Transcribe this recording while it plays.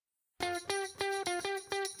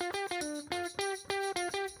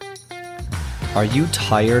Are you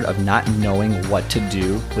tired of not knowing what to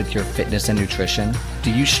do with your fitness and nutrition? Do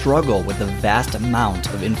you struggle with the vast amount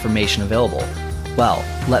of information available? Well,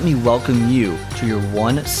 let me welcome you to your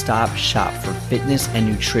one-stop shop for fitness and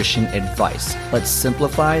nutrition advice. Let's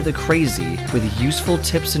simplify the crazy with useful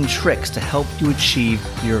tips and tricks to help you achieve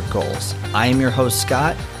your goals. I am your host,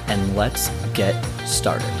 Scott, and let's get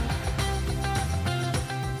started.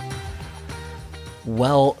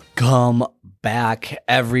 Welcome back,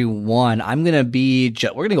 everyone. We're going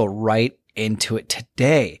to go right into it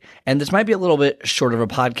today. And this might be a little bit short of a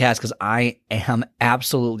podcast because I am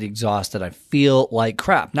absolutely exhausted. I feel like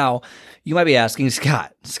crap. Now, you might be asking,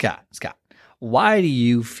 Scott, why do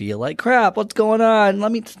you feel like crap? What's going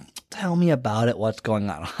on? Tell me about it. What's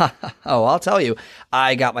going on? Oh, I'll tell you.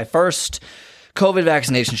 I got my first COVID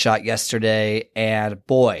vaccination shot yesterday, and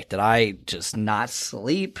boy, did I just not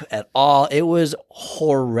sleep at all. It was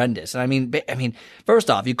horrendous. And I mean, first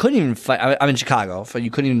off, you couldn't even fight. I'm in Chicago, so you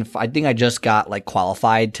couldn't even. I think I just got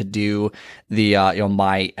qualified to do the I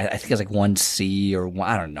think it's 1C or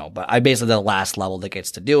I don't know, but I basically the last level that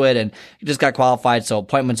gets to do it, and you just got qualified. So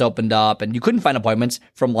appointments opened up, and you couldn't find appointments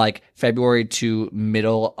from February to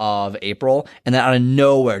middle of April, and then out of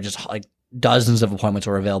nowhere, just dozens of appointments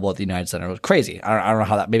were available at the United Center. It was crazy. I don't know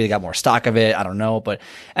how that, maybe they got more stock of it. I don't know. But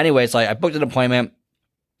anyway, so I booked an appointment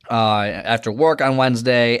after work on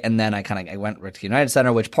Wednesday, and then I went right to the United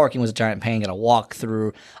Center, which parking was a giant pain. Got to walk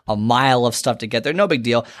through a mile of stuff to get there. No big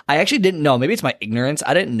deal. I actually didn't know. Maybe it's my ignorance.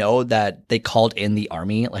 I didn't know that they called in the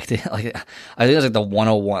Army. I think it was the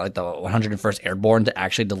 101, the 101st Airborne to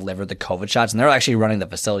actually deliver the COVID shots, and they're actually running the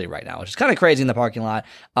facility right now, which is kind of crazy in the parking lot.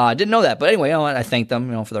 Didn't know that, but anyway, I thanked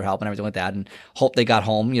them, for their help and everything like that, and hope they got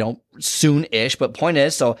home, soon-ish. But point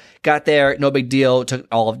is, so got there, no big deal. Took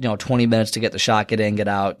all of 20 minutes to get the shot, get in, get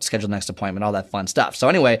out, schedule the next appointment, all that fun stuff. So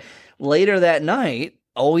anyway, later that night,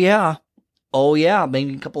 maybe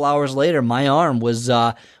a couple hours later, my arm was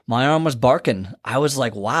barking. I was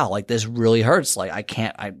like, wow, this really hurts.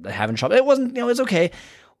 I'm having trouble. It wasn't, it's okay.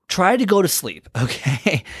 Try to go to sleep,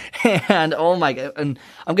 okay? And oh my God, and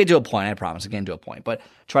I'm getting to a point, I promise, I'm getting to a point, but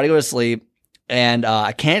try to go to sleep. And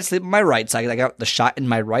I can't sleep on my right side. I got the shot in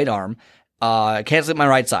my right arm. I can't sleep on my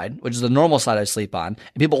right side, which is the normal side I sleep on.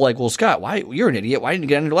 And people are like, well, Scott, why? You're an idiot. Why didn't you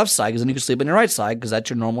get on your left side? Because then you can sleep on your right side because that's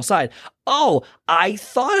your normal side. Oh, I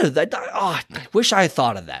thought of that. Oh, I wish I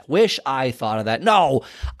thought of that. No,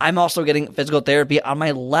 I'm also getting physical therapy on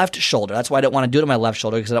my left shoulder. That's why I don't want to do it on my left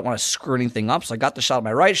shoulder because I don't want to screw anything up. So I got the shot on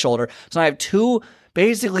my right shoulder. So I have two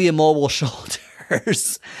basically immobile shoulders.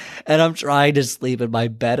 And I'm trying to sleep in my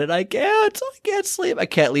bed and I can't sleep. I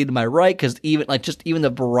can't lean to my right because even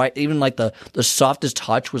the softest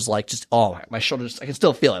touch was my shoulders, I can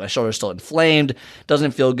still feel it. My shoulder's still inflamed,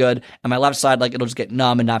 doesn't feel good. And my left side, it'll just get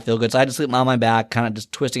numb and not feel good. So I had to sleep on my back, kind of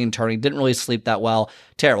just twisting and turning. Didn't really sleep that well.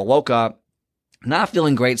 Terrible. Woke up. Not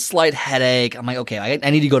feeling great, slight headache. I'm like, okay, I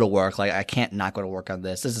need to go to work. I can't not go to work on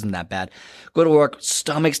this. This isn't that bad. Go to work,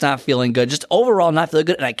 stomach's not feeling good. Just overall not feeling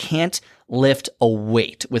good, and I can't lift a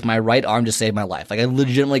weight with my right arm to save my life. I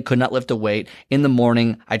legitimately could not lift a weight in the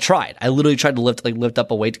morning. I tried. I literally tried to lift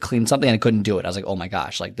up a weight to clean something, and I couldn't do it. I was like, oh my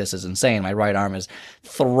gosh, this is insane. My right arm is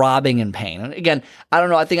throbbing in pain. And again, I don't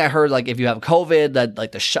know. I think I heard if you have COVID, that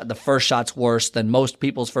the first shot's worse than most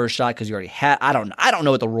people's first shot because you already had. I don't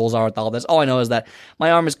know what the rules are with all this. All I know is that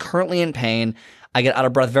my arm is currently in pain. I get out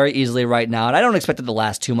of breath very easily right now, and I don't expect it to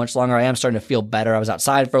last too much longer. I am starting to feel better. I was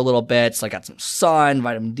outside for a little bit, so I got some sun,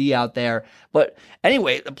 vitamin D out there. But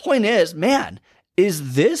anyway, the point is, man,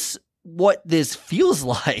 is this what this feels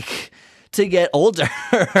like to get older?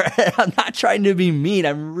 I'm not trying to be mean.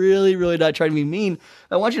 I'm really, really not trying to be mean.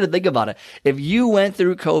 I want you to think about it. If you went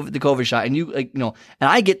through the COVID shot and you and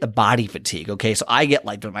I get the body fatigue, okay? So I get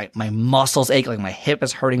my muscles ache, my hip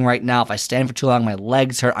is hurting right now. If I stand for too long, my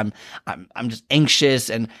legs hurt. I'm just anxious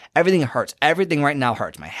and everything hurts. Everything right now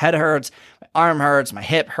hurts. My head hurts, my arm hurts, my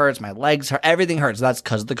hip hurts, my legs hurt. Everything hurts. That's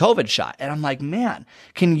because of the COVID shot. And I'm like, man,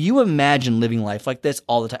 can you imagine living life like this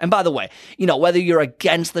all the time? And by the way, whether you're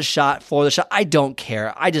against the shot, for the shot, I don't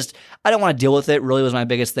care. I don't want to deal with it. Really was my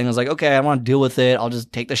biggest thing. I was like, okay, I want to deal with it. I'll just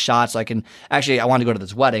take the shot so I can I want to go to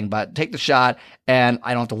this wedding, but take the shot and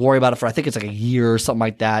I don't have to worry about it for, I think it's a year or something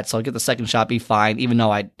like that. So I'll get the second shot, be fine, even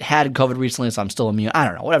though I had COVID recently, so I'm still immune. I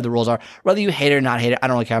don't know, whatever the rules are. Whether you hate it or not hate it, I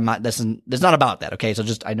don't really care. It's not about that, okay? So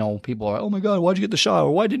I know people are, oh my God, why'd you get the shot?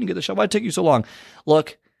 Or why didn't you get the shot? Why'd it take you so long?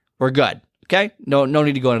 Look, we're good. Okay? No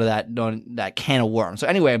need to go into that can of worms. So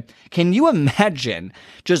anyway, can you imagine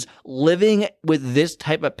just living with this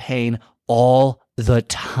type of pain all the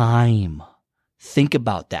time? Think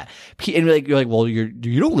about that. And you're like, well, you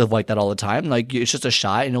don't live like that all the time. It's just a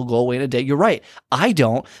shot and it'll go away in a day. You're right. I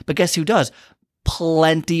don't, but guess who does?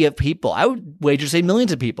 plenty of people. I would wager say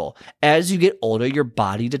millions of people. As you get older, your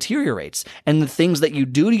body deteriorates. And the things that you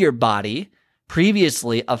do to your body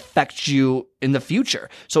previously affect you in the future.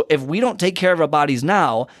 So if we don't take care of our bodies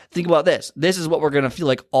now, think about this. This is what we're going to feel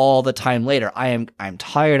like all the time later. I'm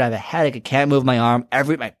tired. I have a headache. I can't move my arm.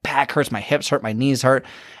 My back hurts. My hips hurt. My knees hurt.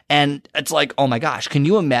 And it's like, oh my gosh, can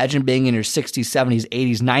you imagine being in your 60s, 70s,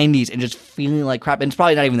 80s, 90s and just feeling like crap? And it's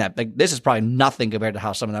probably not even that. Like, this is probably nothing compared to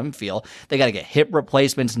how some of them feel. They got to get hip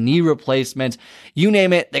replacements, knee replacements, you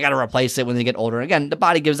name it. They got to replace it when they get older. And again, the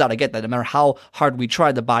body gives out. I get that. No matter how hard we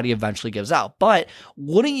try, the body eventually gives out. But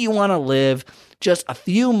wouldn't you want to live just a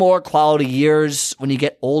few more quality years when you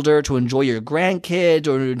get older to enjoy your grandkids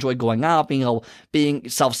or to enjoy going out, being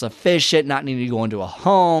self-sufficient, not needing to go into a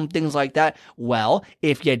home, things like that? Well,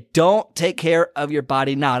 if you don't take care of your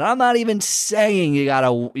body now, and I'm not even saying you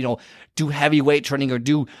gotta, do heavy weight training or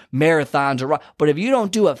do marathons but if you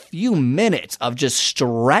don't do a few minutes of just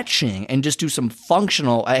stretching and just do some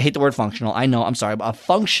functional, I hate the word functional, I know, I'm sorry, but a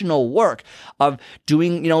functional work of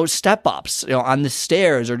doing, step ups, on the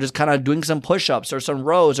stairs or just kind of doing some push-ups or some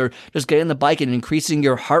rows or just getting the bike and increasing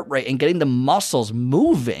your heart rate and getting the muscles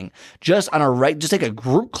moving just on just take a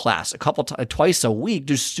group class twice a week,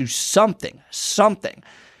 just do something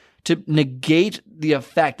to negate the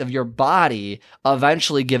effect of your body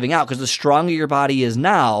eventually giving out. Because the stronger your body is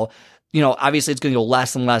now, obviously it's going to go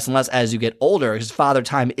less and less and less as you get older, because Father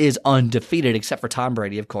Time is undefeated, except for Tom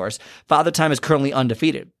Brady, of course. Father Time is currently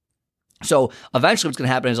undefeated. So eventually what's going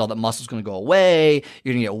to happen is all that muscle's going to go away,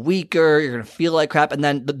 you're going to get weaker, you're going to feel like crap, and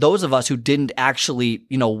then those of us who didn't actually,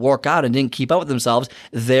 work out and didn't keep up with themselves,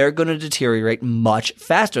 they're going to deteriorate much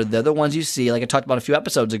faster. They're the ones you see, like I talked about a few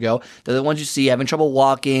episodes ago, they're the ones you see having trouble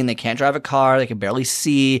walking, they can't drive a car, they can barely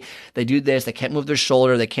see, they do this, they can't move their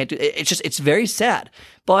shoulder, they can't do, it's very sad.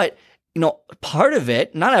 But part of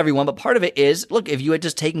it, not everyone, but part of it is, look, if you had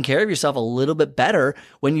just taken care of yourself a little bit better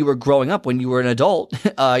when you were growing up, when you were an adult,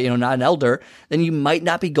 not an elder, then you might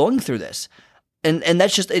not be going through this. And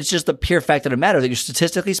it's just the pure fact of the matter that you're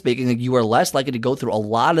statistically speaking, that you are less likely to go through a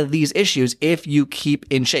lot of these issues if you keep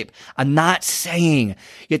in shape. I'm not saying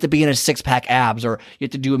you have to be in a 6-pack abs or you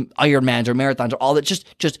have to do Ironmans or marathons or all that.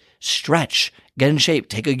 Just stretch, get in shape,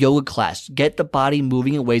 take a yoga class, get the body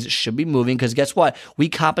moving in ways it should be moving, because guess what? We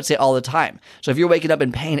compensate all the time. So if you're waking up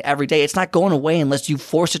in pain every day, it's not going away unless you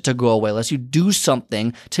force it to go away, unless you do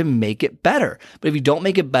something to make it better. But if you don't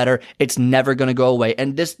make it better, it's never going to go away.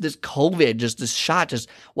 And this COVID, this shot,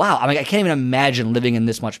 wow. I can't even imagine living in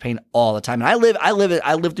this much pain all the time. And I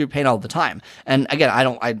live through pain all the time. And again,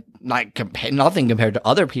 nothing compared to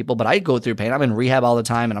other people, but I go through pain. I'm in rehab all the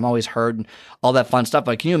time and I'm always hurt and all that fun stuff.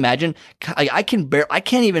 But can you imagine? I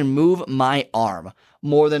can't even move my arm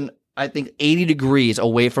more than, I think, 80 degrees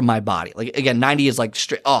away from my body. Like, again, 90 is like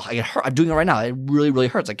straight. Oh, I get hurt. I'm doing it right now. It really, really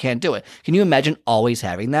hurts. I can't do it. Can you imagine always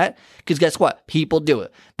having that? Because guess what? People do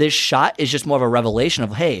it. This shot is just more of a revelation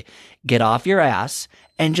of, hey, get off your ass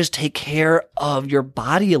and just take care of your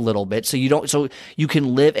body a little bit so you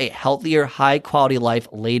can live a healthier, high quality life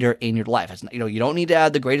later in your life. It's, you don't need to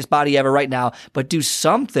have the greatest body ever right now, but do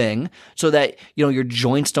something so that, your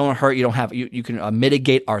joints don't hurt. You can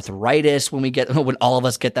mitigate arthritis when all of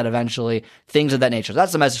us get that eventually, things of that nature. So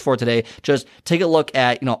that's the message for today. Just take a look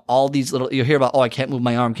at, all these little, you hear about, I can't move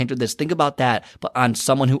my arm, can't do this. Think about that, but on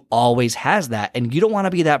someone who always has that, and you don't want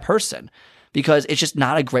to be that person, because it's just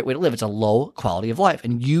not a great way to live. It's a low quality of life,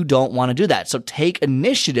 and you don't want to do that. So take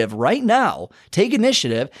initiative right now. Take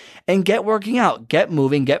initiative and get working out, get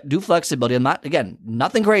moving, do flexibility.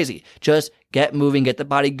 Nothing crazy. Just get moving, get the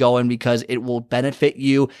body going, because it will benefit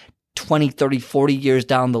you 20, 30, 40 years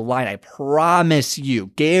down the line. I promise you,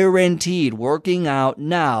 guaranteed. Working out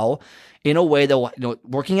now in a way that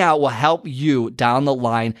working out will help you down the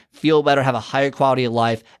line feel better, have a higher quality of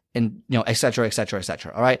life, and, et cetera, et cetera, et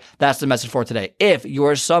cetera. All right. That's the message for today. If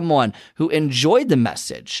you're someone who enjoyed the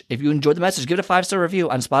message, give it a 5-star review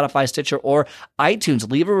on Spotify, Stitcher, or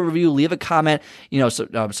iTunes. Leave a review, leave a comment,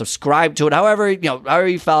 subscribe to it, however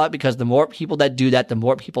you follow it, because the more people that do that, the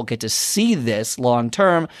more people get to see this long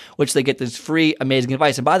term, which they get this free, amazing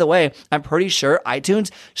advice. And by the way, I'm pretty sure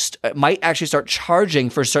iTunes might actually start charging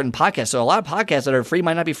for certain podcasts. So a lot of podcasts that are free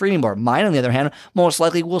might not be free anymore. Mine, on the other hand, most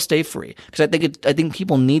likely will stay free, because I think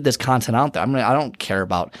people need this content out there. I don't care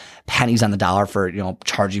about pennies on the dollar for,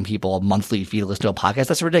 charging people a monthly fee to listen to a podcast.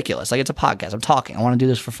 That's ridiculous. Like, it's a podcast. I'm talking. I want to do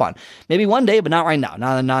this for fun. Maybe one day, but not right now.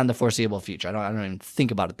 Not in the foreseeable future. I don't even think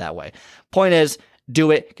about it that way. Point is, do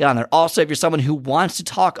it. Get on there. Also, if you're someone who wants to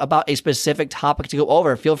talk about a specific topic to go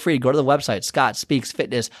over, feel free to go to the website,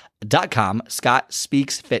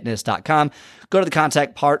 scottspeaksfitness.com. Go to the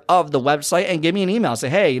contact part of the website and give me an email. Say,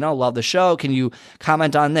 hey, love the show. Can you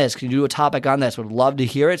comment on this? Can you do a topic on this? Would love to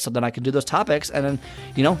hear it so then I can do those topics. And then,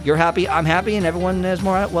 you're happy, I'm happy, and everyone is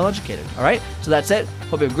more well-educated. All right? So that's it.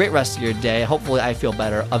 Hope you have a great rest of your day. Hopefully I feel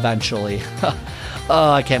better eventually.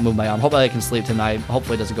 Oh, I can't move my arm. Hopefully I can sleep tonight.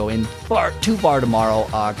 Hopefully it doesn't go in too far tomorrow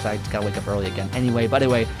because I got to wake up early again. Anyway,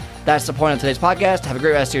 that's the point of today's podcast. Have a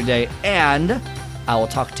great rest of your day, and I will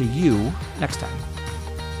talk to you next time.